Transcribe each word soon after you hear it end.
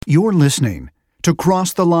You're listening to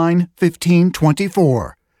Cross the Line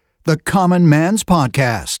 1524, the Common Man's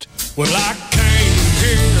Podcast. Well, I came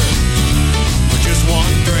here with just one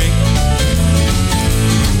drink,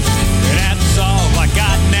 and that's all I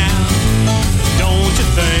got now, don't you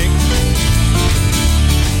think?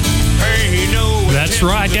 Hey, no, that's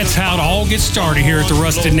right. That's how it all gets started here at the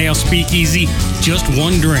Rusted Nail Speakeasy. Just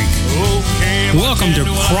one drink. Welcome to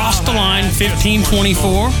Cross the Line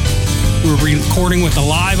 1524. We're recording with a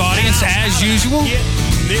live audience as usual.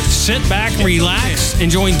 Sit back, relax,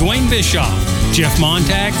 and join Dwayne Bischoff, Jeff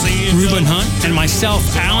Montag, Reuben Hunt, and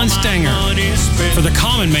myself, Alan Stenger, for the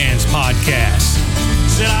Common Man's Podcast.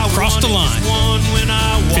 Cross the Line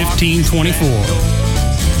 1524.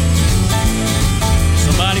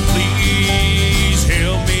 Somebody please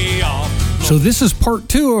help me off. So this is part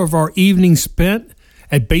 2 of our evening spent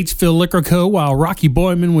at Batesville Liquor Co. while Rocky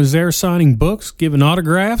Boyman was there signing books, giving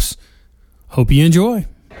autographs. Hope you enjoy.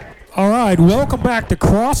 All right, welcome back to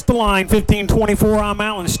Cross the Line 1524. I'm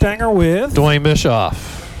Alan Stenger with Dwayne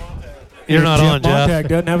Bischoff. You're not on, Jeff. Montag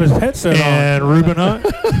doesn't have his headset on. And Reuben Hunt.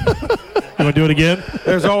 You want to do it again?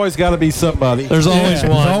 There's always got to be somebody. There's always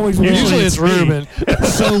one. Always one. Usually it's Reuben.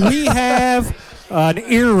 So we have an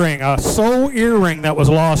earring, a soul earring that was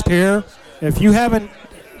lost here. If you're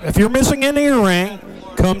missing an earring,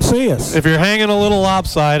 come see us. If you're hanging a little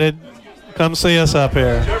lopsided, come see us up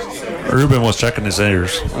here. Reuben was checking his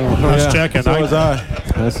ears. I was checking. So was I.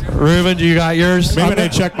 Reuben, you got yours? Maybe they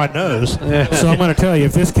checked my nose. Yeah. So I'm going to tell you,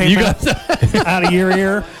 if this came out of your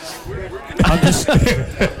ear,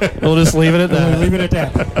 we'll just leave it at that. We'll leave it at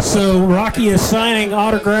that. So Rocky is signing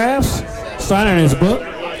autographs, signing his book.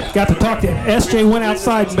 Got to talk to SJ, went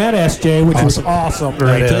outside and met SJ, which was awesome.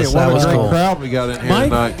 Great. What a great crowd we got in here Mike,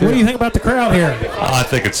 tonight. what do you think about the crowd here? I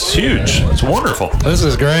think it's huge. It's wonderful. This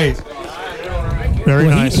is great. Very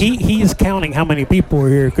nice. He is counting how many people are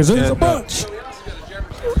here because there's a bunch.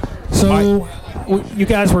 So you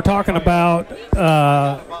guys were talking about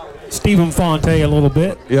Stephen Fonte a little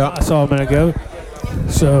bit. Yeah. I saw a minute ago.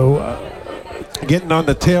 So getting on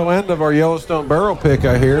the tail end of our Yellowstone barrel pick,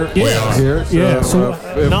 I hear. Yeah. So if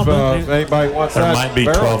anybody wants there that might be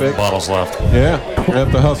barrel 12 pick, bottles left. yeah, we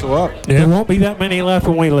have to hustle up. there won't be that many left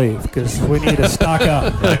when we leave because we need to stock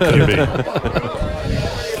up. That could be.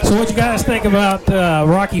 So what you guys think about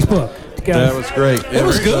Rocky's book? That was great. It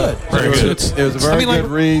was good. Very good. It was a very good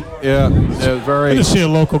read. Yeah, it was very. Good to see a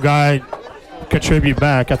local guy contribute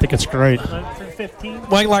back. I think it's great.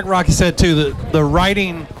 Like Rocky said, too, the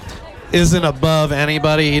writing isn't above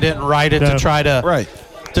anybody. He didn't write it to try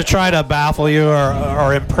to baffle you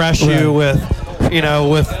or impress you with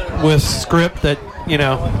script that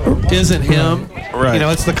isn't him. Right.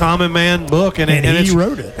 It's the Common Man book, and he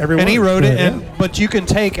wrote it. He wrote it, but you can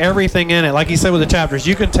take everything in it, like he said with the chapters.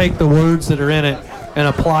 You can take the words that are in it and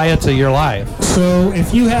apply it to your life. So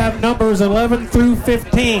if you have numbers 11 through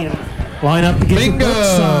 15, line up to get Bingo. your book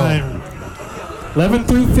signed. 11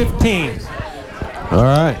 through 15. All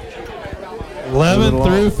right. 11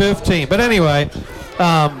 through 15. But anyway,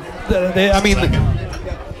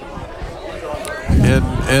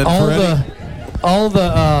 all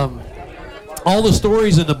the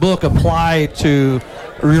stories in the book apply to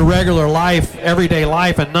your regular life, everyday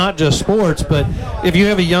life, and not just sports. But if you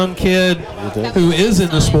have a young kid who is in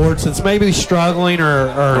the sports that's maybe struggling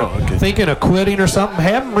or thinking of quitting or something,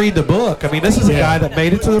 have them read the book. I mean, this is a guy that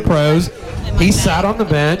made it to the pros. He sat on the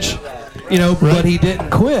bench, but he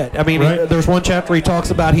didn't quit. I mean, there's one chapter he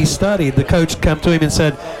talks about he studied. The coach come to him and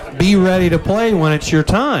said, be ready to play when it's your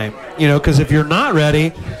time. Because if you're not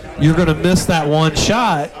ready, you're going to miss that one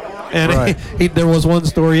shot. And there was one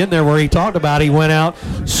story in there where he talked about he went out,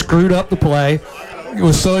 screwed up the play. He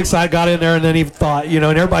was so excited, got in there, and then he thought, and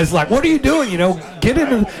everybody's like, what are you doing? Get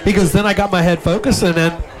in. He goes, then I got my head focused, and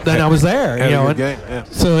then I was there.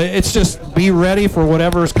 So it's just be ready for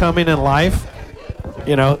whatever's coming in life.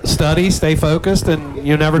 Study, stay focused, and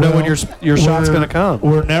you never know when your shot's going to come.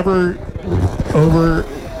 We're never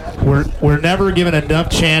We're never given enough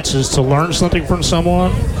chances to learn something from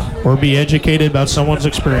someone or be educated about someone's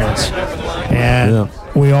experience. And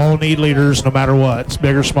we all need leaders no matter what. It's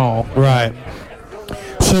big or small. Right.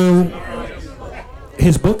 So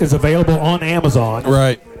his book is available on Amazon.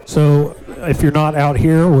 Right. So if you're not out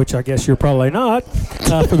here, which I guess you're probably not,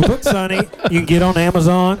 for the book signing, you can get on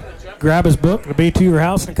Amazon, grab his book, it'll be to your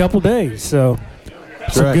house in a couple days. So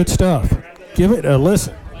some good stuff. Give it a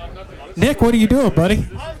listen. Nick, what are you doing, buddy?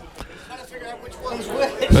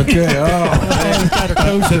 Okay.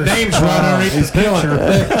 The name's right underneath he's killing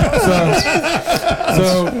it.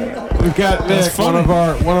 So we've got Nick, one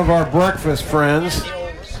of our breakfast friends.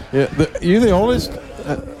 Yeah, you the oldest?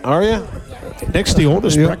 Are you? Nick's the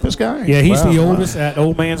oldest breakfast guy? Yeah, he's the oldest at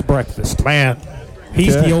Old Man's Breakfast. Man.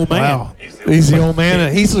 He's the old man. Wow. He's the old man.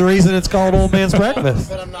 And he's the reason it's called Old Man's Breakfast.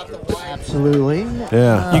 Absolutely.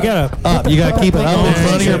 Yeah. You gotta You got to keep it up in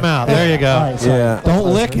front of your mouth. There you go. Right, sorry. Yeah.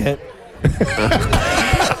 Don't lick it.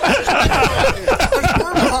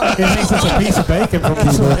 It makes us a piece of bacon from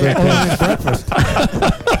Old Man's Breakfast.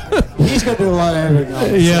 He's going to do a lot of editing on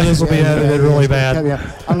this. Yeah, this will be edited really bad.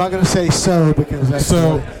 Yeah. I'm not going to say so because that's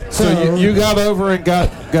So you got over and got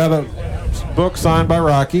a book signed by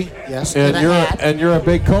Rocky. Yes, And and a hat. you're a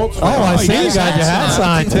big Colts fan. Oh, I see you got your hat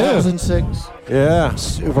signed, too. 2006 Yeah.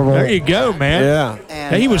 Super Bowl. There you go, man. Yeah.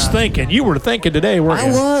 And, He was thinking. You were thinking today, weren't I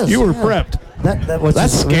you? was, You were yeah. prepped. That was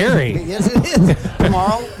That's just- scary. Yes, it is.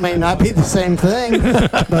 Tomorrow may not be the same thing,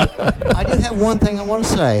 but I do have one thing I want to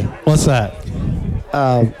say. What's that?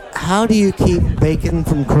 How do you keep bacon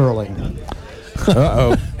from curling?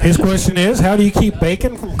 Uh-oh. His question is, how do you keep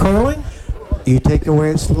bacon from curling? You take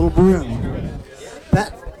away its little broom.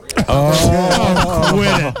 That. Oh, quit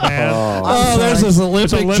it, man. Oh, there's this It's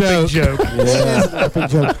Olympic, Olympic joke.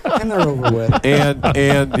 And they're over with. And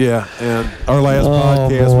our last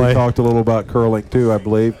podcast boy. we talked a little about curling too, I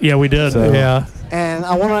believe. Yeah, we did. So- Yeah. And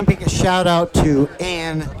I want to make a shout out to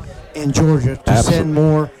Ann in Georgia to Absolutely. send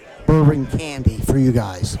more bourbon candy for you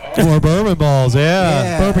guys. More bourbon balls,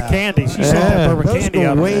 yeah. Bourbon candy. She said Yeah. that bourbon Those candy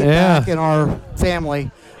go out way Yeah. back in our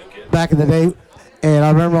family, back in the day. And I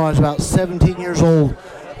remember when I was about 17 years old,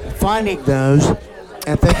 finding those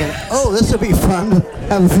and thinking, oh, this would be fun to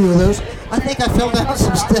have a few of those. I think I fell down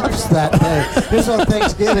some steps that day. It was on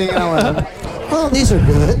Thanksgiving, and I went, oh, these are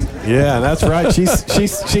good. Yeah, that's right.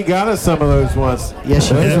 She got us some of those once. Yes,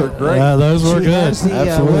 she those did. were great. Yeah, those were She good. has the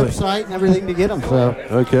Absolutely. website and everything to get them, so.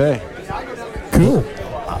 Okay. Cool.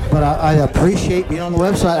 But I appreciate being on the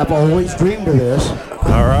website. I've always dreamed of this.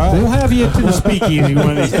 All right. We'll have you to the speakeasy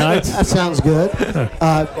one of these nights. That sounds good.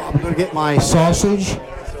 I'm going to get my sausage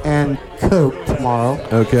and Coke tomorrow.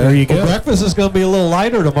 Okay. There you Well, go. breakfast is going to be a little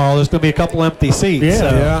lighter tomorrow. There's going to be a couple empty seats. Yeah. so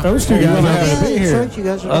Yeah. Those two You're guys gonna are have going to be that's here. right, you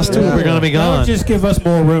guys are Us two gonna are going to be That would gone. just give us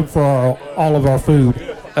more room for all of our food.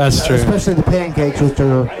 That's true. Especially the pancakes, which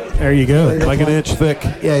are, There you go. Like an inch thick.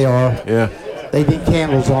 yeah, you are. Yeah. They did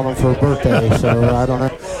candles on them for a birthday, so I don't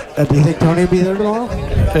know. Do you think Tony will be there tomorrow?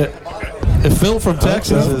 If Phil from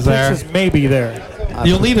Texas is there, Texas may be there.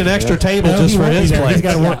 you'll need an extra table No, just he for won't be his there. place. He's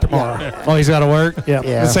got to work tomorrow. Oh, he's got to work? Yeah.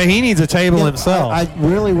 Yeah. Say he needs a table Yeah, himself. I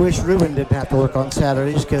really wish Ruben didn't have to work on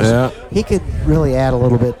Saturdays because Yeah. he could really add a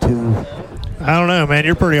little bit to. I don't know, man.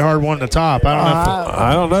 You're pretty hard one to top. I don't know.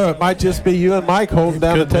 I don't know. It might just be you and Mike holding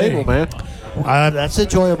down the Could be. table, man. That's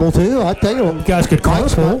enjoyable too. I tell you, You guys could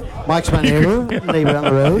carpool. Mike's my neighbor down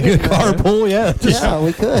the road. Carpool, yeah. Yeah,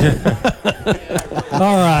 we could.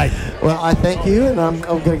 All right. Well, I thank you, and I'm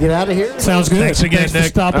going to get out of here. Sounds good. Thanks again, for Nick.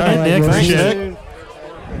 stopping All in, right, Nick. appreciate Appreciate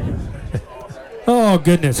it. Oh,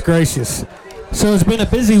 goodness gracious. So it's been a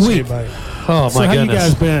busy week. Oh, So my how goodness. you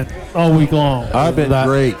guys been all week long? I've been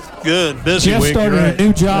great. Good. Busy Jeff week. started you're a right.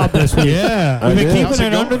 new job this week. Yeah. We've been I did. keeping How's it it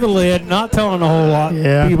going? under the lid, not telling a whole lot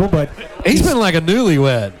Yeah. of people, but He's been like a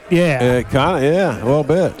newlywed. yeah. Kind of, yeah, a little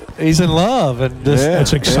bit. He's in love and just Yeah.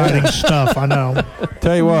 That's exciting stuff. I know.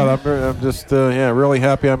 Tell you what, I'm just really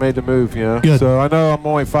happy I made the move. You know, Good. so I know I'm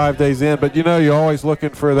only 5 days in, but you're always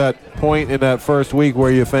looking for that point in that first week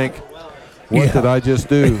where you think, what Yeah. did I just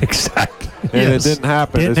do? Exactly. And Yes. it didn't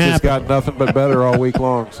happen. Didn't It's just happen. got nothing but better all week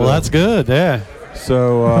long. So, well, that's good. Yeah.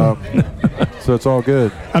 so it's all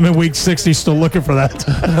good. I'm in week 60 still looking for that.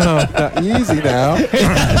 Easy now,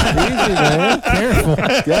 easy man. Careful.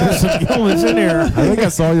 There's some Gilmans in here. I think I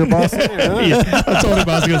saw your boss. In here, huh? Yeah, I told him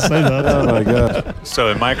I was going to say that. Oh my gosh. So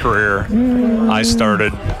in my career, I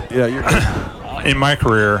started Yeah, you're. in my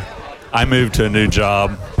career, I moved to a new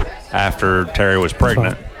job after Terry was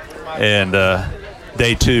pregnant, and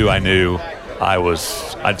day 2 I knew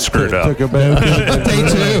I'd screwed up. Took a bad. Day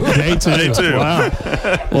two. Day two. Day 2,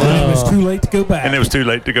 And it was too late to go back. and it was too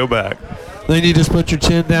late to go back. Then you just put your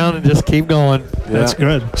chin down and just keep going. That's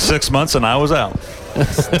good. 6 months and I was out.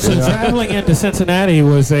 So traveling into Cincinnati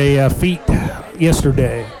was a feat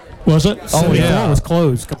yesterday. Was it? Oh, yeah. It was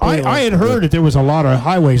closed completely. I had heard that there was a lot of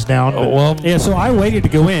highways down. Oh, well, Yeah, so I waited to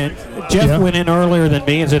go in. Jeff Yeah. went in earlier than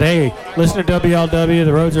me and said, hey, listen to WLW,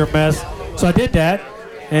 the roads are a mess. So I did that,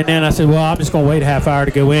 and then I said, well, I'm just going to wait a half hour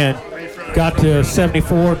to go in. Got to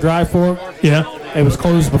 74 Dry Fork. Yeah. It was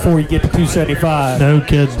closed before you get to 275. No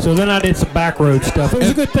kidding. So then I did some back road stuff. It was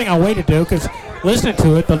a good thing I waited to, because listening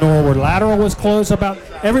to it, the Norwood Lateral was closed. About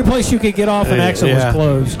every place you could get off and exit Yeah. was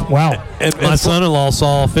closed. Wow. and my son-in-law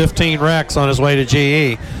saw 15 wrecks on his way to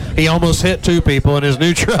GE. He almost hit 2 people in his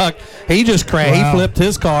new truck. He just crashed. Wow. He flipped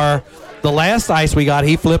his car the last ice we got,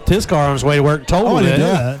 he flipped his car on his way to work and totaled I didn't it.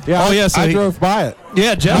 know that. Yeah, Oh, yeah, so I he- drove by it.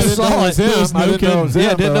 Yeah, Jeff I didn't know saw it was it. him. I didn't know it was him. Yeah,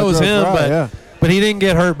 didn't but know it was I drove him, by, but but he didn't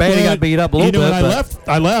get hurt bad. He got beat up a little you know, bit. when but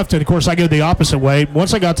I left, and of course I go the opposite way.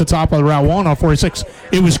 Once I got to the top of the Route 1 on 46,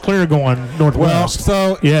 it was clear going Well, northwest.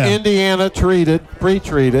 so Yeah. Indiana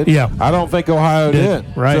pre-treated. Yeah. I don't think Ohio did.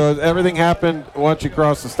 Right. So everything happened once you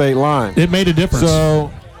crossed the state line. It made a difference. So,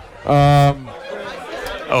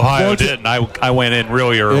 Ohio didn't. I went in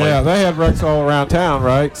really early. yeah, they had wrecks all around town,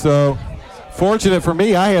 right? So, fortunate for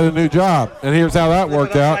me, I had a new job. And here's how that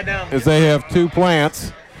worked out, is they have 2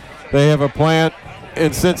 plants. They have a plant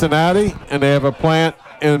in Cincinnati, and they have a plant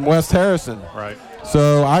in West Harrison. Right.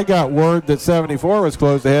 So I got word that 74 was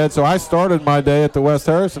closed ahead, so I started my day at the West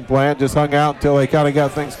Harrison plant, just hung out until they kind of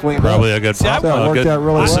got things cleaned Probably up. a good, So it worked good out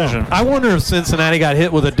really decision. well. I wonder if Cincinnati got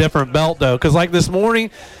hit with a different belt, though. Because, like, this morning,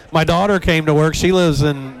 my daughter came to work. She lives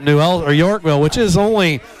in Yorkville, which is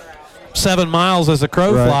only 7 miles as the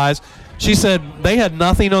crow Right. flies. She said they had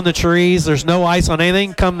nothing on the trees. There's no ice on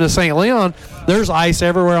anything. Come to St. Leon, there's ice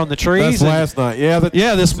everywhere on the trees. That's last night.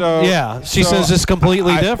 Yeah. She says it's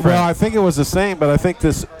completely different. Well, I think it was the same, but I think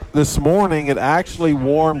this morning it actually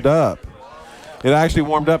warmed up. It actually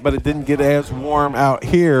warmed up, but it didn't get as warm out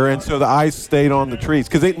here, and so the ice stayed on the trees.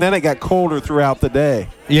 Because then it got colder throughout the day.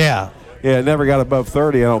 Yeah. Yeah, it never got above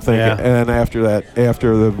 30, I don't think. Yeah. And after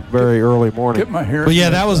the very early morning. But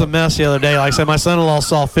yeah, that was a mess the other day. Like I said, my son-in-law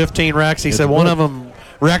saw 15 wrecks. He said one of them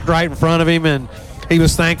wrecked right in front of him, and he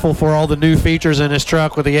was thankful for all the new features in his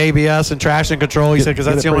truck with the ABS and traction control. He said because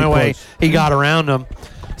that's the only way he got around them.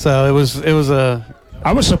 So it was a.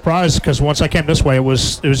 I was surprised because once I came this way, it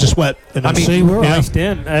was just wet. And I mean, see, we're iced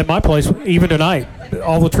in at my place even tonight.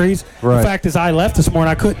 All the trees. Right. The fact is, I left this morning.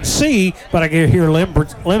 I couldn't see, but I could hear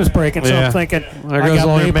limbs breaking. So Yeah. I'm thinking, There I goes got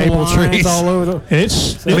all your maple lines trees. all over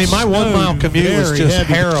the. I mean, my 1 mile commute was just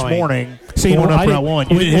harrowing. This morning. See, going when, up I Route didn't- 1.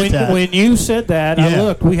 You didn't hit that. when you said that, I Yeah.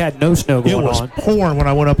 looked. We had no snow It going was on. pouring when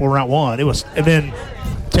I went up on Route 1. It was, and then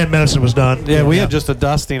 10 minutes it was done. Yeah, we had just a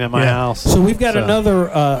dusting at my house. So we've got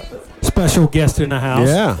another special guest in the house.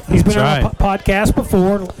 Yeah, he's been that's on a podcast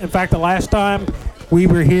before. In fact, the last time we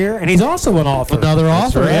were here, and he's also an author. Another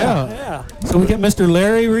author, yeah. Yeah. So we got Mr.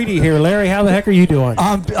 Larry Reedy here. Larry, how the heck are you doing?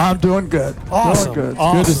 I'm doing good. Awesome. Doing good.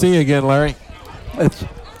 Good to see you again, Larry. It's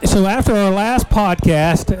So after our last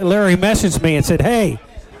podcast, Larry messaged me and said, "Hey,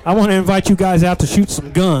 I want to invite you guys out to shoot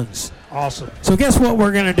some guns." Awesome. So guess what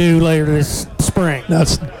we're going to do later this spring? I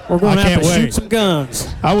We're going to have can't to wait. shoot some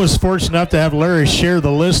guns. I was fortunate enough to have Larry share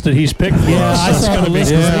the list that he's picked for Yeah, us. I It's saw gonna the be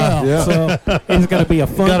list good. as well. Yeah. So it's going to be a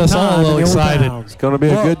fun Got us all time a little in your excited. town. It's going to be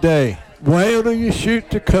a good day. wait till you shoot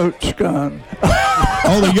the coach gun.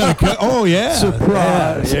 Oh, you got a oh yeah.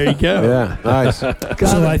 Surprise. There you go. Yeah, nice.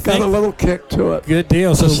 Got a little kick to it. Good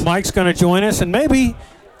deal. So Mike's going to join us, and maybe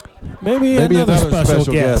another special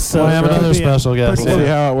guest. So We'll have it's gonna another be a special guest. pretty We'll see good-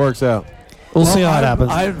 how it works out. We'll see how it I-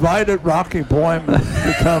 happens. I invited Rocky Boyman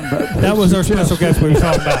to come. That was our special guest we were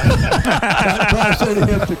talking about. I said he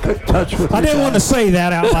has to cut touch with I the didn't guy. want to say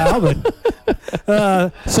that out loud,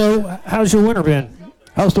 but so how's your winter been?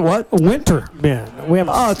 How's the what? Winter been? We have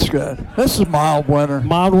Oh, it's good. This is mild winter.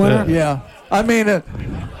 mild winter. Yeah. I mean, and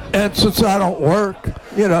since I don't work,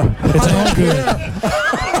 you know. It's all good.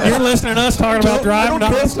 You're listening to us talking about driving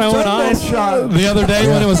on snow and ice. The other day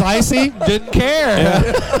when it was icy, didn't care.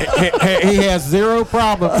 He has zero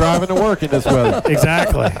problem driving to work in this weather.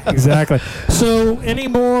 Exactly. So, any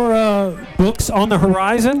more books on the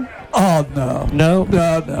horizon? Oh, no. No.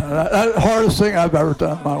 No. The hardest thing I've ever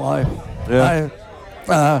done in my life. Yeah.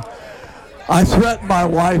 I threatened my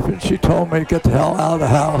wife, and she told me to get the hell out of the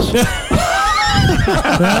house.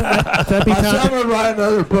 That'd be I said, I'm time. going to write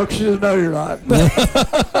another book. She said, no, you're not.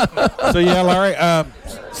 So yeah, Larry.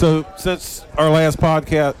 So since our last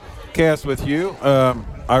podcast with you,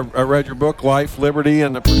 I read your book, Life, Liberty,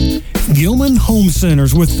 and the. Gilman Home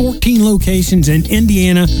Centers, with 14 locations in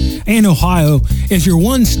Indiana and Ohio, is your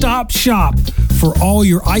one-stop shop for all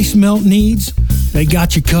your ice melt needs. They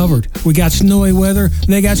got you covered. We got snowy weather.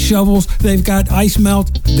 They got shovels. They've got ice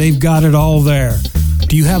melt. They've got it all there.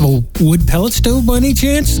 Do you have a wood pellet stove by any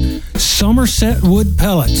chance? Somerset Wood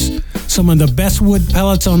Pellets. Some of the best wood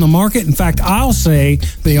pellets on the market. In fact, I'll say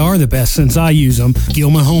they are the best since I use them.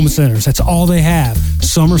 Gilman Home Centers. That's all they have.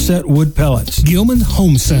 Somerset Wood Pellets. Gilman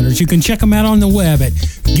Home Centers. You can check them out on the web at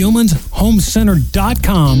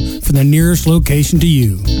gilmanshomecenter.com for the nearest location to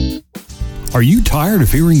you. Are you tired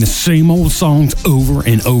of hearing the same old songs over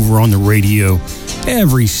and over on the radio?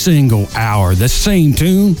 Every single hour, the same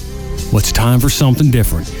tune? Well, it's time for something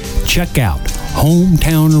different. Check out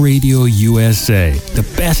Hometown Radio USA. The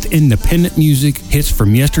best independent music, hits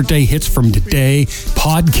from yesterday, hits from today,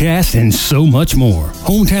 podcasts, and so much more.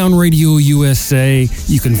 Hometown Radio USA.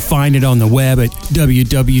 You can find it on the web at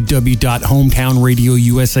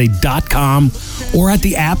www.hometownradiousa.com or at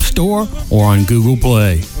the App Store or on Google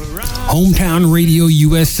Play. Hometown Radio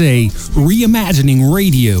USA, reimagining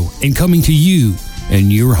radio and coming to you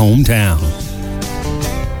in your hometown.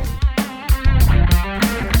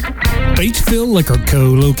 Batesville Liquor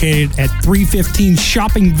Co., located at 315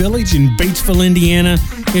 Shopping Village in Batesville, Indiana,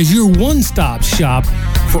 is your one-stop shop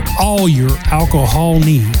for all your alcohol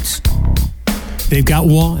needs. They've got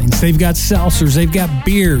wines, they've got seltzers, they've got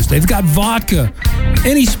beers, they've got vodka.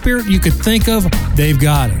 Any spirit you could think of, they've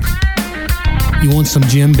got it. You want some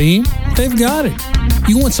Jim Beam? They've got it.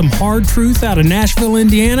 You want some Hard Truth out of Nashville,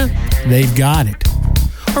 Indiana? They've got it.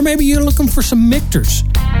 Or maybe you're looking for some Michter's?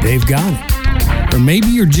 They've got it. Or maybe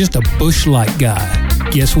you're just a Busch Light guy.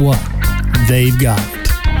 Guess what? They've got it.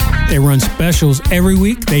 They run specials every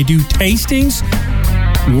week. They do tastings,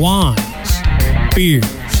 wines, beers,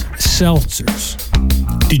 seltzers.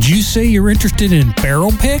 Did you say you're interested in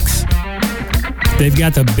barrel picks? They've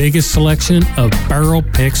got the biggest selection of barrel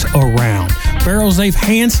picks around. Barrels they've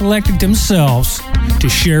hand-selected themselves to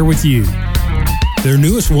share with you. Their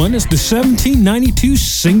newest one is the 1792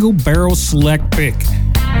 Single Barrel Select Pick.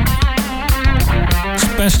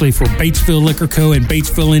 Especially for Batesville Liquor Co. in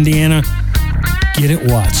Batesville, Indiana. Get it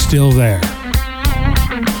while it's still there.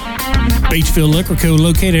 Batesville Liquor Co.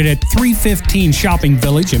 located at 315 Shopping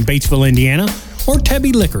Village in Batesville, Indiana. Or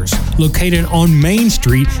Tebby Liquors, located on Main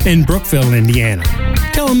Street in Brookville, Indiana.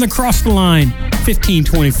 Tell them the Cross the Line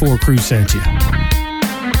 1524 crew sent you.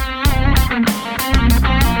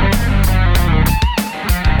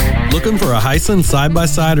 Looking for a Hyson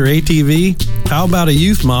side-by-side or ATV? How about a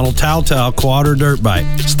youth model Towtow quad or dirt bike?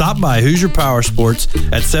 Stop by Hoosier Power Sports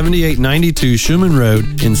at 7892 Schumann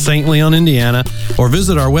Road in St. Leon, Indiana, or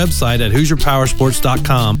visit our website at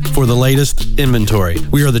HoosierPowersports.com for the latest inventory.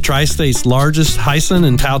 We are the Tri-State's largest Hyson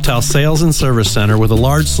and Towtow sales and service center with a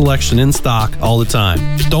large selection in stock all the time.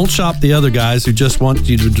 Don't shop the other guys who just want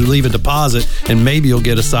you to leave a deposit and maybe you'll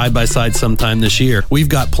get a side-by-side sometime this year. We've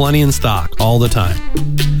got plenty in stock all the time.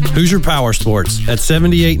 Hoosier Power Sports at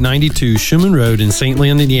 7892 Schumann Road in St.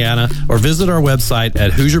 Leon, Indiana, or visit our website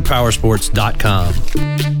at HoosierPowersports.com.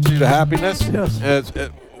 To happiness? Yes.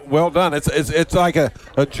 Well done. It's like a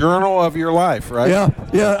journal of your life, right? Yeah.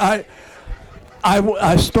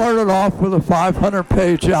 I started off with a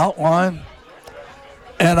 500-page outline,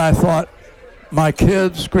 and I thought, my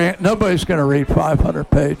kids, nobody's going to read 500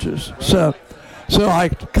 pages. So I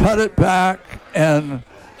cut it back, and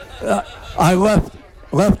I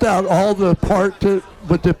left out all the part that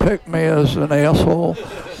would depict me as an asshole.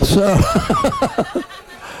 So,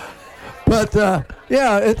 but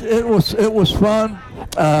yeah, it was fun.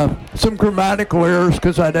 Some grammatical errors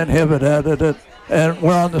because I didn't have it edited, and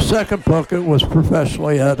where on the second book it was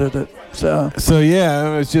professionally edited. So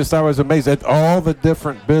yeah, I was amazed at all the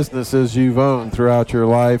different businesses you've owned throughout your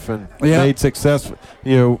life and made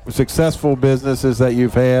successful businesses that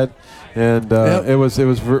you've had, and it was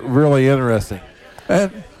really interesting.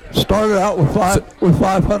 And started out with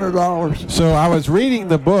 $500. So I was reading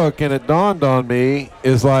the book, and it dawned on me,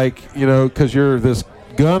 is like, because you're this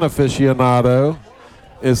gun aficionado,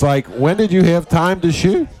 is like, when did you have time to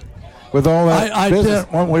shoot with all that I business?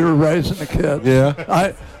 did when we were raising the kids. Yeah.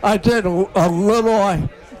 I did a little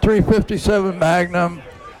 357 Magnum,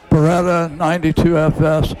 Beretta 92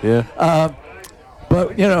 FS. Yeah.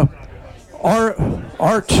 But,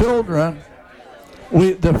 our children,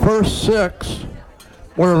 the first 6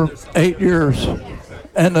 were 8 years,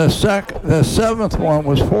 and the seventh one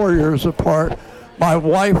was 4 years apart. My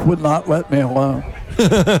wife would not let me alone.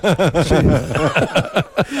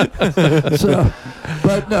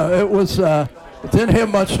 But no, it was didn't have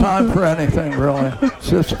much time for anything really. It's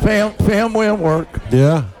just family and work.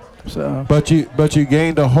 Yeah. So. But you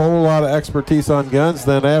gained a whole lot of expertise on guns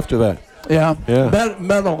then after that. Yeah.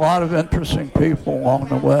 Met a lot of interesting people along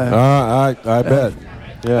the way. I bet.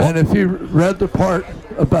 Yeah. And if you read the part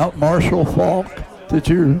about Marshall Falk, did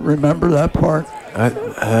you remember that part?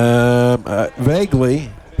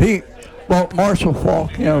 Vaguely. Marshall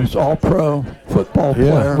Falk, was all-pro football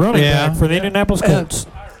player. Running back for the Indianapolis Colts.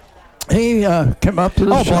 He came up to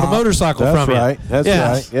the shop. Bought a motorcycle That's from right. you. That's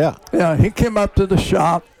right. Yeah. Yeah, he came up to the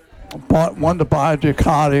shop, wanted to buy a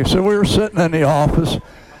Ducati. So we were sitting in the office,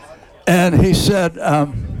 and he said,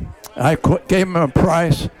 I gave him a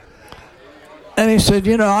price. And he said,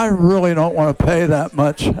 I really don't want to pay that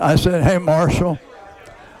much. I said, hey, Marshall,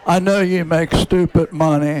 I know you make stupid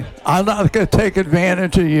money. I'm not going to take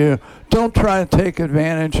advantage of you. Don't try and take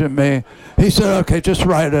advantage of me. He said, okay, just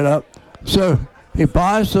write it up. So he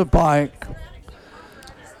buys the bike.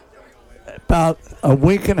 About a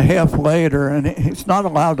week and a half later, and he's not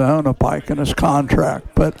allowed to own a bike in his contract,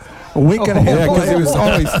 but a week and a half later. He was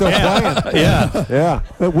always still playing. Yeah.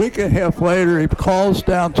 A week and a half later, he calls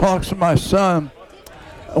down, talks to my son,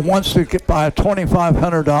 and wants to buy a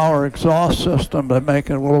 $2,500 exhaust system to make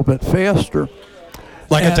it a little bit faster.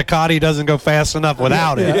 Like a Ducati doesn't go fast enough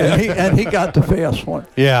without it. And he got the fast one.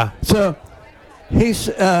 Yeah. So he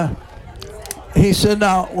said,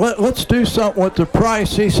 now, let's do something with the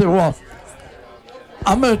price. He said, well,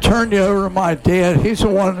 I'm going to turn you over to my dad. He's the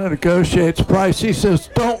one that negotiates price. He says,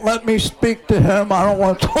 don't let me speak to him. I don't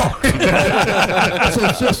want to talk. So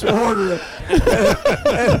just order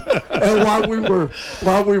it. And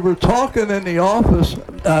while we were talking in the office,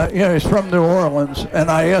 he's from New Orleans, and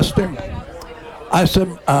I asked him, I said,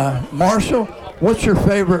 Marshall, what's your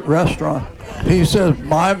favorite restaurant? He says,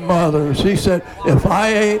 my mother's. He said, if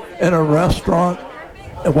I ate in a restaurant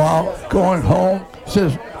while going home, he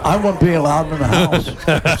says, I wouldn't be allowed in the house.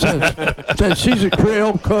 says she's a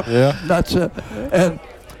Creole cook. Yeah. That's it. And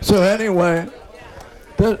so anyway,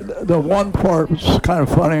 the one part was kind of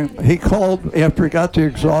funny. He called after he got the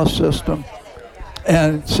exhaust system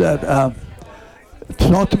and said,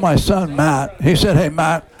 talk to my son, Matt. He said, hey,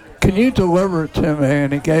 Matt, can you deliver it to me?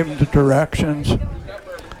 And he gave him the directions.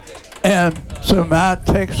 And so Matt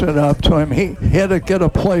takes it up to him. He had to get a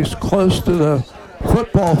place close to the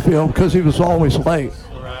football field because he was always late.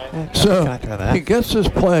 So he gets his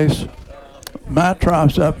place. Matt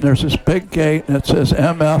drives up, and there's this big gate, and it says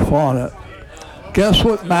MF on it. Guess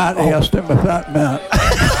what Matt asked him if that meant?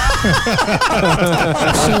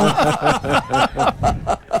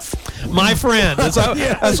 My friend. That's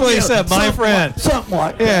what he said, my friend. Something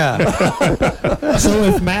like that. Yeah. So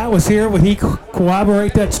if Matt was here, would he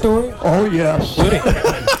corroborate that story? Oh, yes. Would he?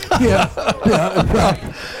 Yeah.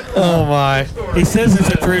 Oh, my. He says it's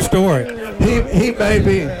a true story. He may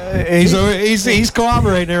be. He's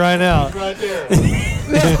corroborating it right now. Right there.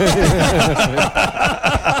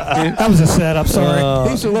 That was a setup, sorry.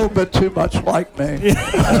 He's a little bit too much like me.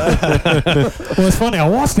 Well, it's funny. I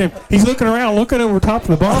watched him. He's looking around, looking over top of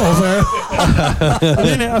the bottles there.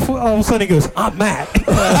 And then all of a sudden he goes, I'm Matt.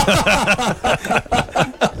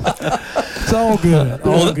 It's all good.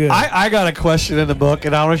 All good. I got a question in the book,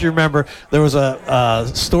 and I don't know if you remember. There was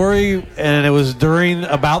a story, and it was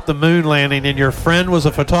about the moon landing, and your friend was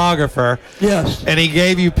a photographer. Yes. And he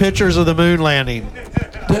gave you pictures of the moon landing.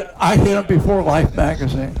 I hit him before Life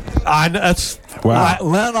magazine. That's wow.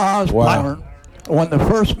 Len Osborne, when the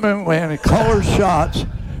first moon landing, color shots.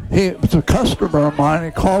 He was a customer of mine.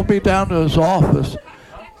 He called me down to his office,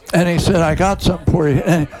 and he said, "I got something for you."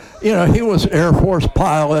 And he was an Air Force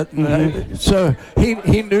pilot, and so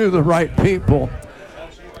he knew the right people.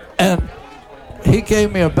 And he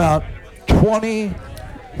gave me about 20,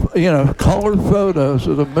 colored photos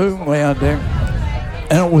of the moon landing,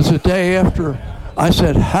 and it was the day after. I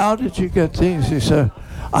said, how did you get these? He said,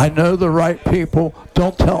 I know the right people.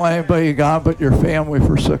 Don't tell anybody you got them but your family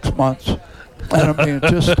for 6 months. And I mean,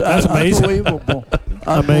 just that's amazing. Unbelievable.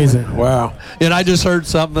 Amazing. Wow. And I just heard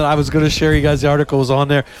something that I was going to share you guys. The article was on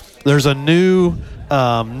there. There's a new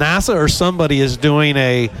NASA or somebody is doing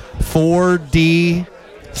a 4D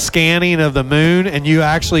scanning of the moon, and you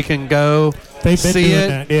actually can go see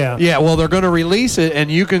it. Yeah. Well, they're going to release it, and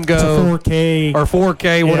you can go it's a 4K or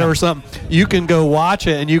 4K, whatever, something. You can go watch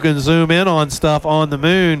it, and you can zoom in on stuff on the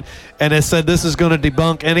moon. And it said this is going to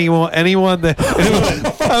debunk anyone that.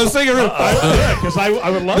 I was thinking, because I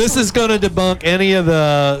would love. This is going to debunk any of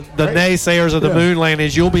the naysayers of the moon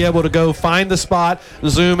landings. You'll be able to go find the spot,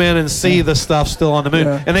 zoom in, and see the stuff still on the moon.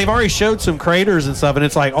 Yeah. And they've already showed some craters and stuff, and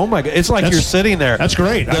it's like, oh my god, it's like you're sitting there. That's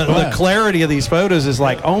great. The clarity of these photos is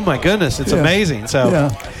like, oh my goodness, it's amazing. So,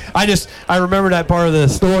 I remember that part of the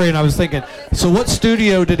story, and I was thinking, so what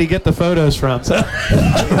studio did he get the photos from? So.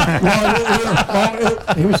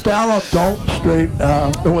 He was down on Dalton Street.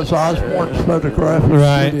 It was Osborne's photographic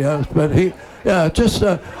studios, but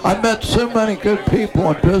I met so many good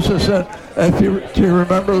people in business. And do you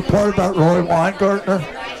remember the part about Roy Weingartner?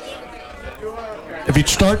 If you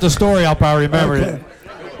start the story, I'll probably remember it.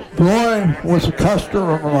 Roy was a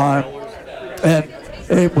customer of mine, and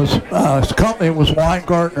it was his company was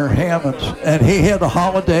Weingartner Hammonds, and he had a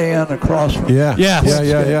Holiday Inn across from.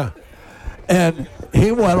 Yeah. And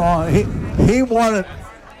he went on. He wanted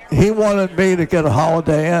me to get a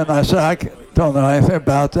Holiday Inn. I said, I don't know anything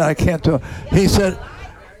about that. I can't do it. He said,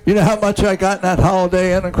 you know how much I got in that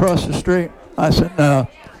Holiday Inn across the street? I said, no.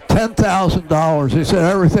 $10,000. He said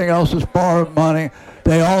everything else is borrowed money.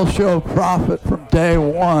 They all show profit from day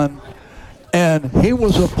one. And he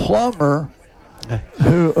was a plumber,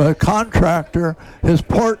 a contractor. His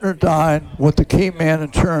partner died with the Key Man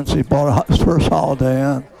Insurance. He bought his first Holiday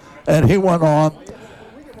Inn. And he went on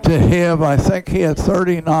to have, I think he had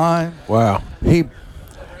 39. Wow. He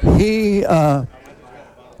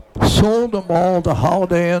sold them all to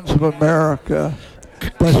Holiday Inns of America,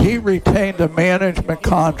 but he retained a management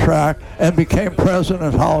contract and became president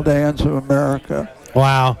of Holiday Inns of America.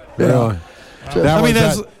 Wow. Really? So,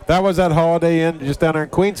 That was that Holiday Inn just down there in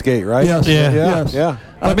Queensgate, right? Yes. Yeah.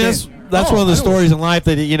 I mean, that's one of the stories in life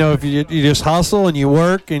that, if you just hustle and you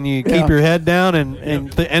work and you keep your head down and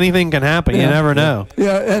anything can happen. You never know.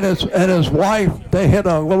 Yeah, and his wife, they had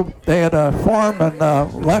a farm in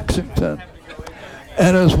Lexington,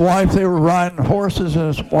 and his wife, they were riding horses,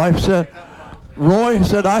 and his wife said, Roy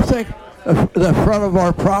said, I think the front of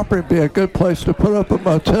our property would be a good place to put up a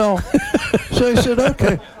motel. So he said,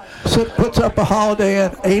 okay. So puts up a Holiday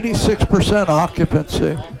Inn, 86%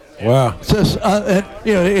 occupancy. Wow. Says, and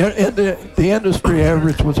the industry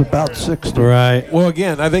average was about 60. Right. Well,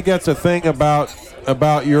 again, I think that's the thing about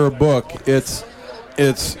your book. It's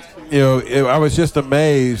I was just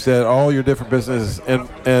amazed at all your different businesses, and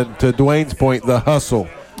to Dwayne's point, the hustle.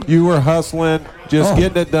 You were hustling, just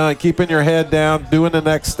getting it done, keeping your head down, doing the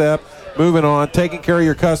next step, moving on, taking care of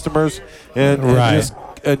your customers, and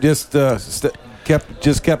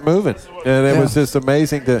kept moving, and it was just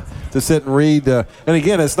amazing to sit and read. And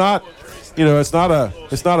again, it's not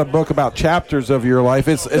a book about chapters of your life.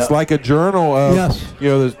 It's like a journal of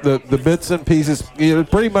the bits and pieces.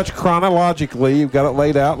 Pretty much chronologically, you've got it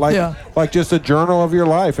laid out like just a journal of your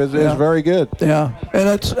life. It's very good. Yeah, and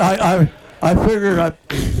it's I figured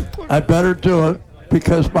I better do it,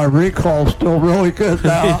 because my recall's still really good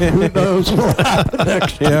now. Who knows what'll happen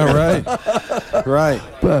next year? Yeah, right.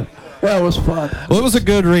 But yeah, it was fun. Well, it was a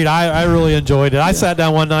good read. I really enjoyed it. I sat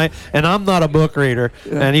down one night, and I'm not a book reader.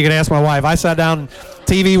 And you can ask my wife. I sat down,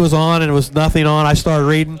 TV was on, and there was nothing on. I started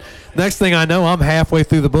reading. Next thing I know, I'm halfway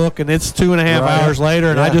through the book, and it's 2.5 hours later,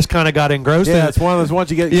 and I just kind of got engrossed in it. Yeah, it's one of those ones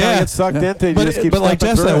you get sucked into. You just keep but like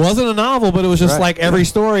Jeff said, it wasn't a novel, but it was just like every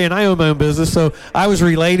story, and I own my own business, so I was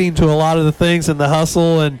relating to a lot of the things and the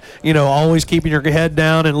hustle and, always keeping your head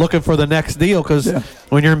down and looking for the next deal, because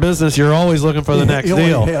when you're in business, you're always looking for the next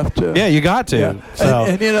deal. You have to. Yeah, you got to. Yeah. So.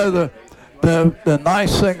 And the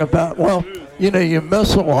nice thing about, you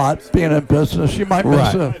miss a lot being in business. You might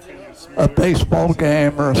miss a baseball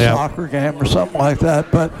game or a soccer game or something like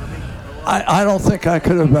that, but I don't think I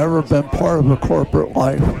could have ever been part of a corporate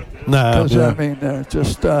life. No. Because, they're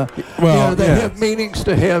just, they have meetings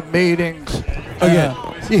to have meetings. Again,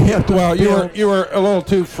 you have to you were a little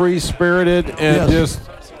too free-spirited and just,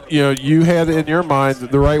 you had in your mind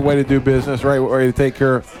the right way to do business, right way to take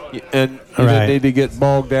care of, and you didn't need to get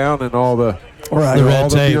bogged down in all the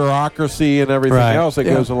bureaucracy and everything else that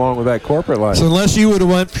goes along with that corporate life. So unless you would have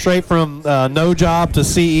went straight from no job to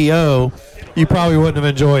CEO, you probably wouldn't have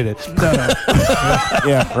enjoyed it. No.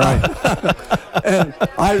 Yeah, right. And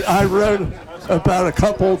I wrote about a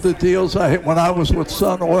couple of the deals I had when I was with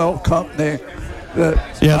Sun Oil Company.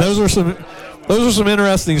 Those were some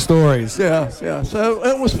interesting stories. Yeah. So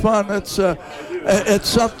it was fun. It's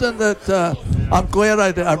something that I'm glad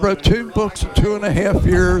I did. I wrote 2 books in 2.5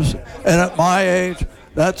 years, and at my age,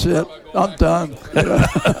 that's it. I'm done.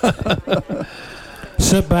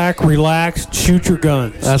 Sit back, relax, shoot your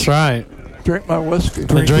guns. That's right. Drink my whiskey.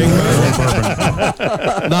 Drink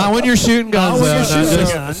Not when you're shooting guns.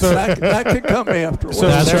 That could come afterwards. So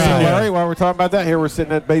that's right. Larry, while we're talking about that, here we're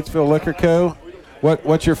sitting at Batesville Liquor Co.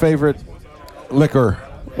 What's your favorite liquor?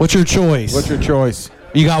 What's your choice?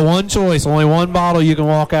 You got one choice, only one bottle you can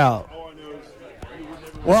walk out.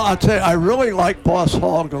 Well, I'll tell you, I really like Boss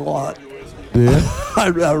Hog a lot. Yeah. I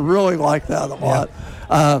really like that a lot.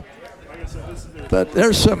 But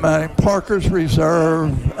there's so many. Parker's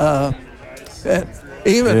Reserve, and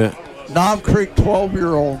even Knob Creek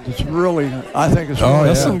 12-year-old is really, I think it's really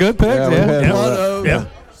that's some good picks.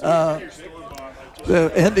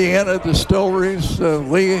 The Indiana distilleries,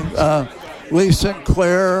 Lee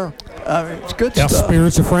Sinclair. I mean, it's good stuff.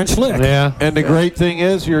 Spirits of French Lick. Yeah. And the great thing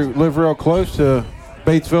is you live real close to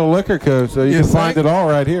Batesville Liquor Co., so you can find it all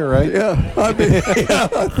right here, right? Yeah, I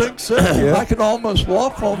think so. Yeah. I can almost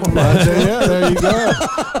walk home. Yeah, there you go.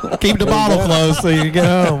 Keep the bottle close so you can get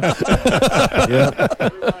home.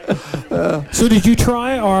 So did you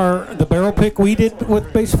try the barrel pick we did with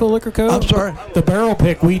Batesville Liquor Co.? I'm sorry? The barrel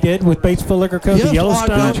pick we did with Batesville Liquor Co., the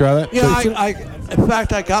Yellowstone? Did you try that? Yeah, in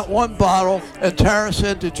fact, I got one bottle, and Tara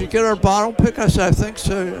said, "Did you get our bottle pick?" I said, "I think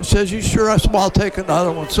so." She says, "You sure?" I said, "Well, I'll take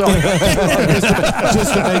another one." So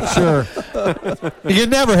Just to make sure. You can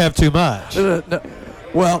never have too much.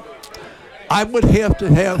 Well, I would have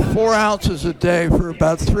to have 4 ounces a day for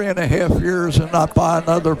about 3.5 years and not buy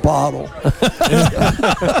another bottle.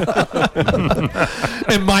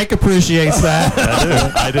 And Mike appreciates that.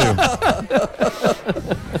 I do.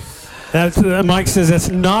 That's, Mike says that's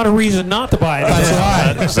not a reason not to buy it. That's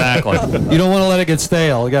right. Exactly. You don't want to let it get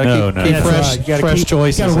stale. You got to keep That's fresh, right. You gotta fresh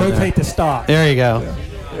choices. You got to in rotate the stock. There you go.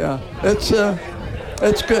 Yeah, it's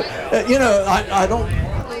good.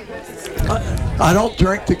 I don't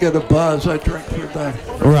drink to get a buzz. I drink for the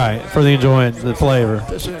Right, for the enjoyment, the flavor.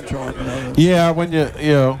 just enjoyment of it. Yeah, when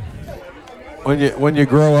you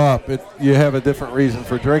grow up, you have a different reason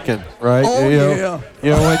for drinking, right? Oh, yeah.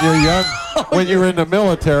 When you're young, when you're in the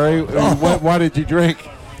military, why did you drink?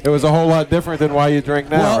 It was a whole lot different than why you drink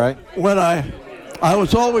now, Well, right? when I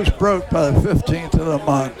was always broke by the 15th of the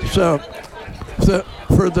month, so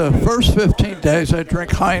for the first 15 days I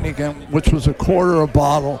drank Heineken, which was a quarter a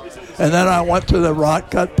bottle, and then I went to the Rot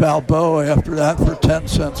Gut Balboa after that for 10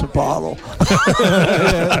 cents a bottle.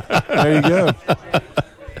 There you go.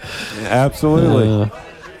 Yeah, absolutely.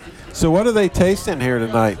 So what are they tasting here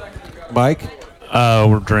tonight, Mike?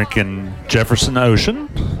 We're drinking Jefferson Ocean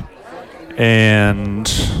and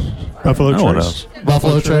Buffalo what Trace. else?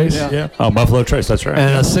 Buffalo Trace. Yeah. Oh, Buffalo Trace. That's right.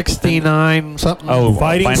 And a 69 something. Oh,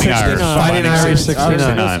 Fighting 69. Fighting Irish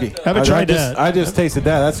 69. Whiskey. Haven't tried that. I just tasted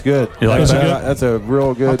that. That's good. You like That's that? good. That's a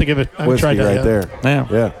real good have to give it- I haven't whiskey tried that right yet. there. Yeah.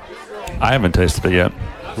 Yeah. I haven't tasted it yet.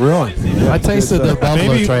 Really? I tasted the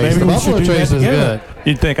Buffalo Maybe- Trace. maybe The we Buffalo should do Trace that is together. good.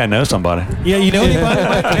 You'd think I know somebody. Yeah, you know anybody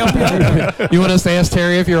that can help you out? You want us to ask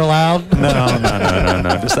Terry if you're allowed? No.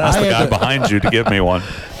 Just ask the guy behind you to give me one.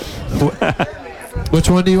 Which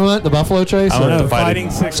one do you want? The Buffalo Trace? I or- want No, the Fighting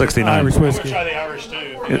 69. Irish whiskey. Try the Irish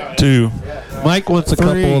too. 2. Mike wants a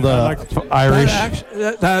Three. couple of the I like Irish.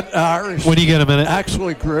 That Irish When you get a minute.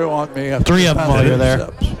 actually grew on me. After 3 of them about while you're 8 there.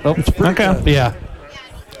 sips. Oh, It's pretty okay. good. Yeah.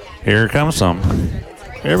 Here comes some.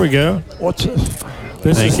 There we go. What's this?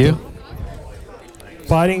 This Thank is you.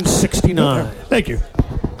 Fighting 69. Thank you.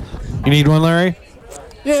 You need one, Larry?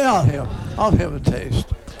 Yeah, I'll have a taste.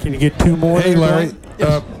 Can you get 2 more? Hey, there, Larry.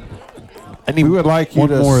 Brian? We would like you One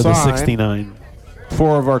to more of the sign 69.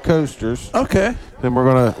 4 of our coasters. Okay. And we're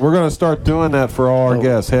gonna start doing that for all our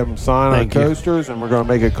guests. Have them sign our Thank you. coasters, and we're gonna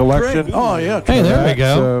make a collection. Great. Oh, yeah. Hey, there we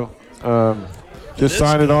go. So, just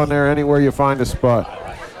sign it on there anywhere you find a spot.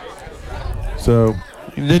 So,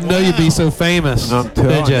 You didn't know you'd be so famous, I'm did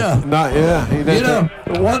telling you? you, not yeah. He You did know,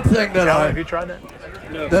 the one thing that Have you tried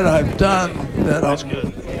that? I've done that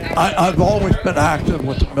I've always been active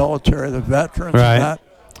with the military, the veterans, Right. and that.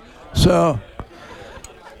 So,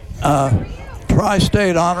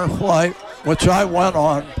 Tri-State Honor Flight, which I went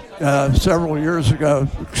on several years ago,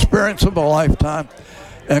 experience of a lifetime,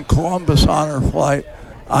 and Columbus Honor Flight.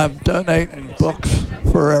 I'm donating books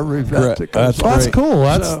for every vet Correct. that goes. That's on. That's great. cool.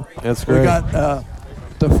 So That's we great. got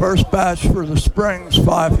the first batch for the spring's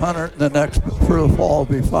 500, and the next for the fall will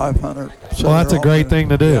be 500. So Well, that's they're a all great good. thing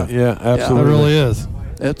to do. Yeah, It absolutely. really is.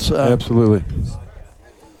 It's Absolutely.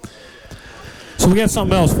 So we got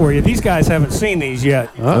something else for you. These guys haven't seen these yet.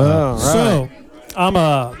 Oh, right. So I'm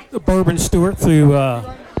a bourbon steward through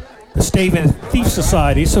the Stave Thief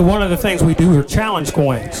Society. So one of the things we do are challenge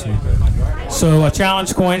coins. So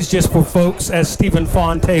challenge coins, just for folks, as Stephen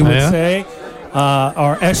Fonte would say,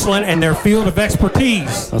 are excellent in their field of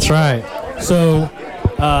expertise. That's right. So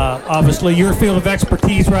obviously your field of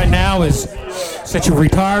expertise right now is, since you're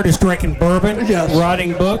retired, is drinking bourbon, Yes.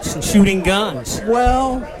 writing books, and shooting guns.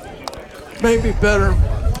 well, maybe better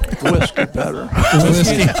whiskey, better.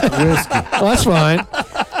 Whiskey. Well, that's fine.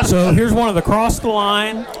 So here's one of the cross the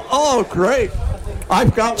line Oh, great!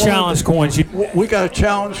 I've got one. challenge coins. We got a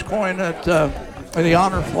challenge coin at the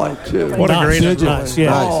honor flight too. What a great nice, nice,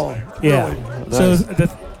 yeah. Oh, Yeah. really? So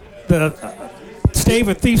the Stave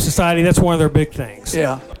and Thief Society, that's one of their big things.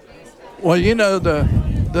 Yeah. Well, you know,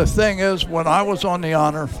 the thing is, when I was on the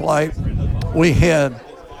honor flight, we had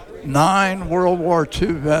 9 World War II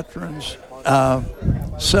veterans.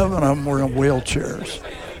 7 of them were in wheelchairs.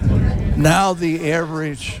 Now the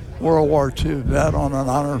average World War II vet on an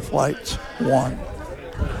honor flight's 1.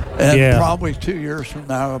 And Yeah. probably 2 years from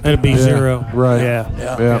now, It'd be 0. Right. Yeah.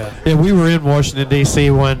 yeah. Yeah, we were in Washington,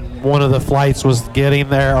 D.C. when one of the flights was getting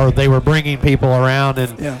there, or they were bringing people around.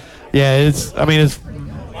 And Yeah. yeah, it's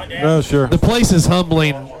Oh, sure. the place is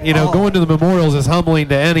humbling going to the memorials is humbling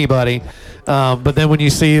to anybody. But then when they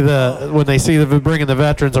see bringing the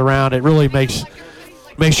veterans around, it really makes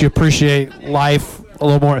you appreciate life a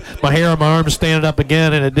little more. My hair on my arm is standing up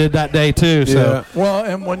again, and it did that day too. So. Yeah. Well,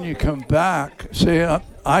 and when you come back, see,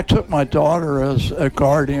 I took my daughter as a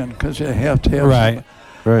guardian because you have to have right.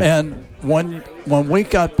 And when we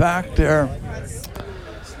got back there,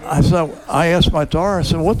 I asked my daughter, I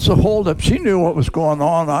said, "What's the holdup?" She knew what was going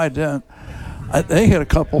on. I didn't. They had a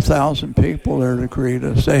couple thousand people there to greet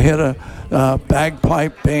us. They had a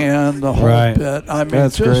bagpipe band, the whole bit. I mean,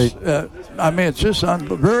 that's great. It's just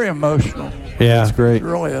very emotional. Yeah, that's great. It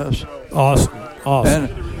really is. Awesome. And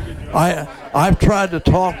I've tried to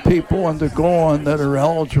talk people into going that are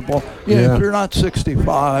eligible. If you're not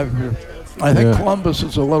 65, I think Columbus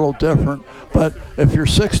is a little different. But if you're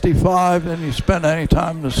 65 and you spend any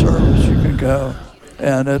time in the service, you can go.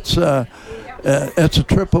 And it's a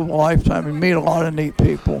trip of a lifetime. You meet a lot of neat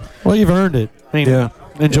people. Well, you've earned it. Go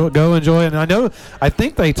enjoy it. And I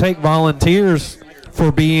think they take volunteers for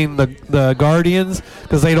being the guardians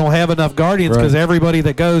because they don't have enough guardians because everybody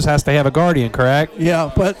that goes has to have a guardian, correct? Yeah,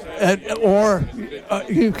 but or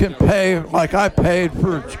you can pay like I paid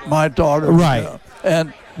for my daughter. Right.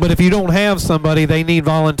 But if you don't have somebody, they need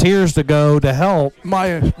volunteers to go to help.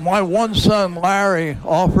 My one son, Larry,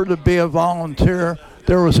 offered to be a volunteer.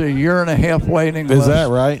 There was a 1.5 year waiting list. Is that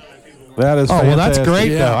right? That is fantastic. Well, that's great,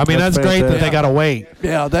 though. I mean, that's great that they got to wait.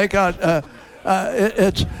 Yeah, they got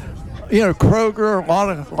it's Kroger,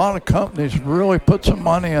 a lot of companies really put some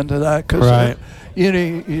money into that because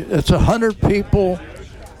it's 100 people,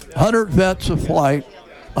 100 vets of flight,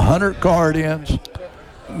 100 guardians,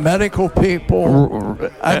 medical people.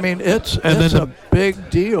 I mean, it's a big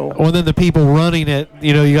deal. Well, then the people running it,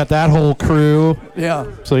 you got that whole crew. Yeah.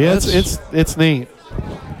 So yeah, it's neat.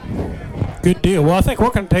 Good deal. Well, I think we're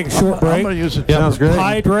going to take a short break. I'm going to use it. Sounds great.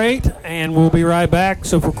 Hydrate, and we'll be right back.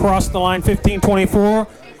 So for Cross the Line 1524,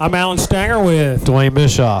 I'm Alan Stanger with Dwayne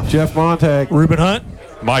Bischoff, Jeff Montag, Reuben Hunt,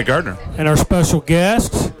 Mike Gardner, and our special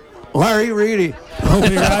guest, Larry Reedy. We'll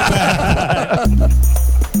be right back.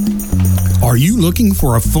 Are you looking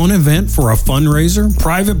for a fun event for a fundraiser,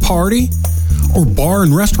 private party, or bar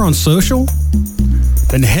and restaurant social?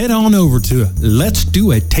 Then head on over to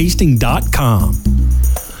letsdoatasting.com.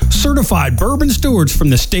 Certified bourbon stewards from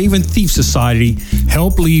the Stave and Thief Society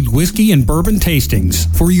help lead whiskey and bourbon tastings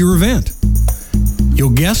for your event.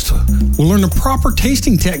 Your guests will learn the proper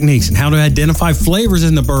tasting techniques and how to identify flavors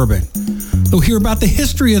in the bourbon. They'll hear about the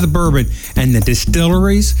history of the bourbon and the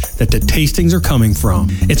distilleries that the tastings are coming from.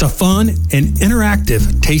 It's a fun and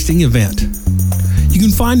interactive tasting event. You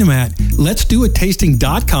can find them at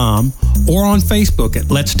letsdoatasting.com or on Facebook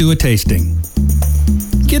at Let's Do a Tasting.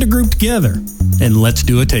 Get a group together and let's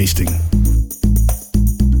do a tasting.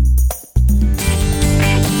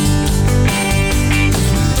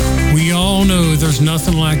 We all know there's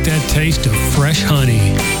nothing like that taste of fresh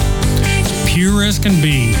honey. Pure as can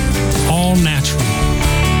be, all natural.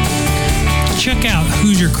 Check out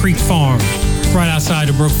Hoosier Creek Farm, right outside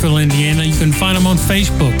of Brookville, Indiana. You can find them on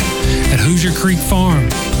Facebook at Hoosier Creek Farm.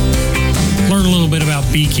 Learn a little bit about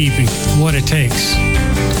beekeeping, what it takes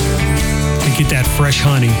to get that fresh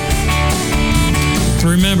honey.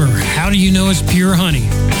 Remember, how do you know it's pure honey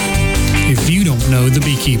if you don't know the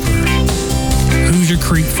beekeeper? Hoosier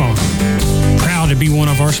Creek Farm, proud to be one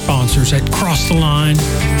of our sponsors at Cross the Line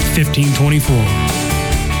 1524.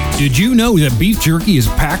 Did you know that beef jerky is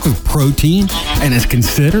packed with protein and is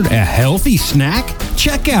considered a healthy snack?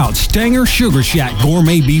 Check out Stanger Sugar Shack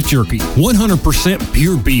Gourmet Beef Jerky. 100%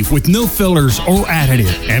 pure beef with no fillers or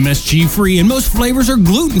additive. MSG free and most flavors are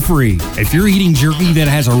gluten free. If you're eating jerky that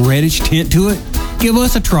has a reddish tint to it, give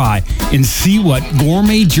us a try and see what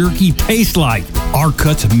gourmet jerky tastes like. Our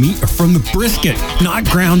cuts of meat are from the brisket, not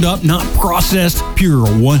ground up, not processed, pure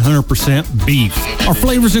 100% beef. Our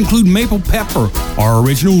flavors include maple pepper, our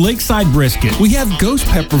original lakeside brisket. We have ghost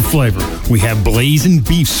pepper flavor. We have blazing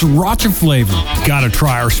beef sriracha flavor. Gotta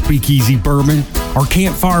try our speakeasy bourbon, our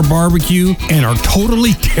campfire barbecue, and our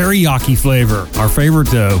totally teriyaki flavor. Our favorite,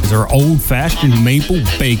 though, is our old-fashioned maple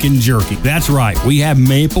bacon jerky. That's right, we have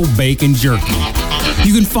maple bacon jerky.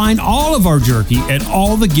 You can find all of our jerky at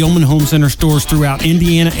all the Gilman Home Center stores throughout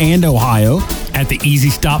Indiana and Ohio, at the Easy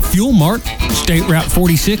Stop Fuel Mart, State Route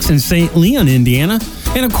 46 in St. Leon, Indiana,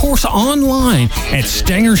 and of course online at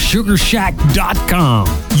StangerSugarShack.com.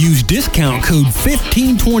 Use discount code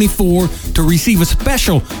 1524 to receive a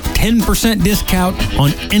special 10% discount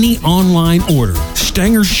on any online order.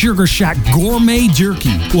 Stanger Sugar Shack Gourmet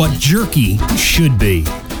Jerky, what jerky should be.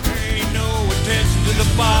 Ain't no attention to the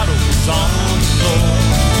bottles on the floor.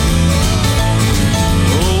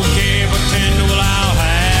 Okay, bartender, well, I'll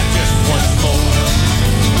have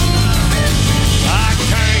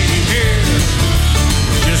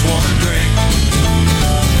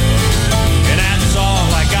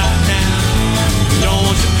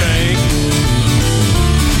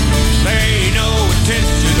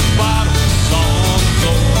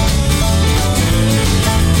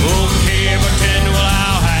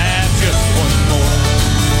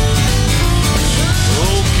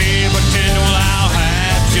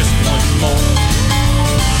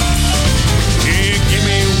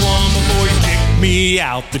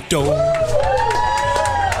out the door.